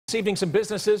This evening, some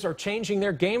businesses are changing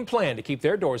their game plan to keep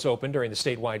their doors open during the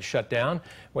statewide shutdown.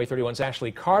 WAAY 31's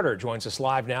Ashley Carter joins us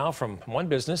live now from one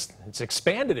business that's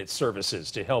expanded its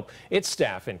services to help its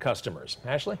staff and customers.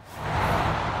 Ashley?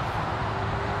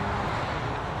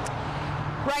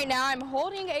 Right now, I'm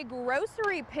holding a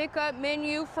grocery pickup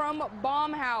menu from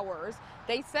Baumhower's.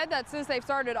 They said that since they've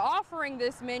started offering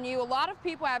this menu, a lot of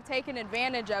people have taken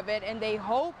advantage of it, and they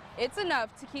hope it's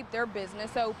enough to keep their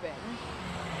business open.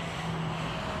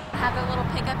 Have a little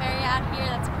pickup area out here.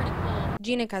 That's pretty cool.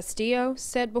 Gina Castillo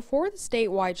said before the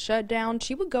statewide shutdown,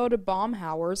 she would go to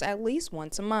Baumhower's at least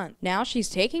once a month. Now she's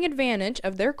taking advantage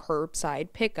of their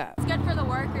curbside pickup. It's good for the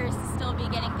workers to still be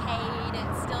getting paid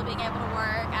and still being able to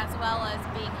work, as well as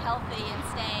being healthy and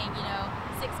staying,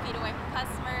 6 feet away from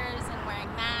customers and wearing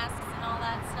masks and all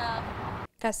that stuff.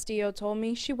 Castillo told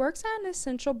me she works at an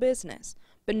essential business,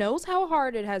 but knows how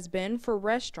hard it has been for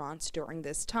restaurants during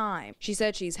this time. She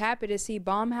said she's happy to see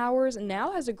Baumhower's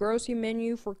now has a grocery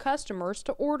menu for customers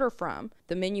to order from.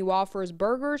 The menu offers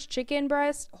burgers, chicken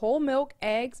breasts, whole milk,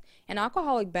 eggs, and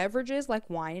alcoholic beverages like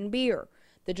wine and beer.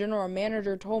 The general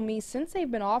manager told me since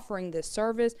they've been offering this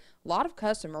service, a lot of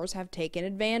customers have taken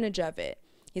advantage of it.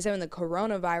 He said when the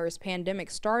coronavirus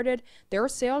pandemic started, their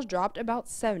sales dropped about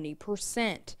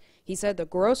 70%. He said the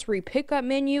grocery pickup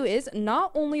menu is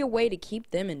not only a way to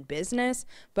keep them in business,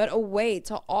 but a way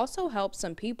to also help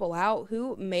some people out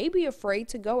who may be afraid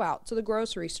to go out to the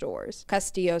grocery stores.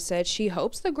 Castillo said she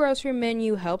hopes the grocery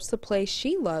menu helps the place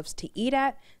she loves to eat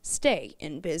at stay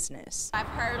in business. I've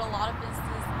heard a lot of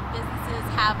businesses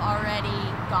have already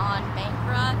gone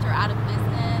bankrupt or out of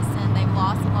business, and they've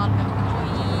lost a lot of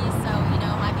employees, so it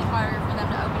might be harder for them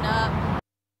to open up.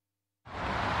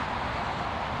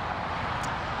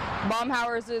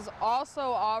 Baumhower's is also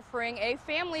offering a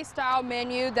family-style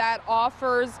menu that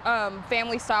offers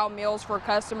family-style meals for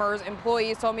customers.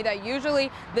 Employees told me that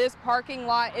usually this parking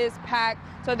lot is packed,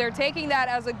 so they're taking that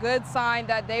as a good sign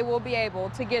that they will be able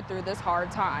to get through this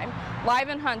hard time. Live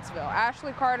in Huntsville,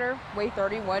 Ashley Carter, WAAY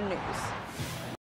 31 News.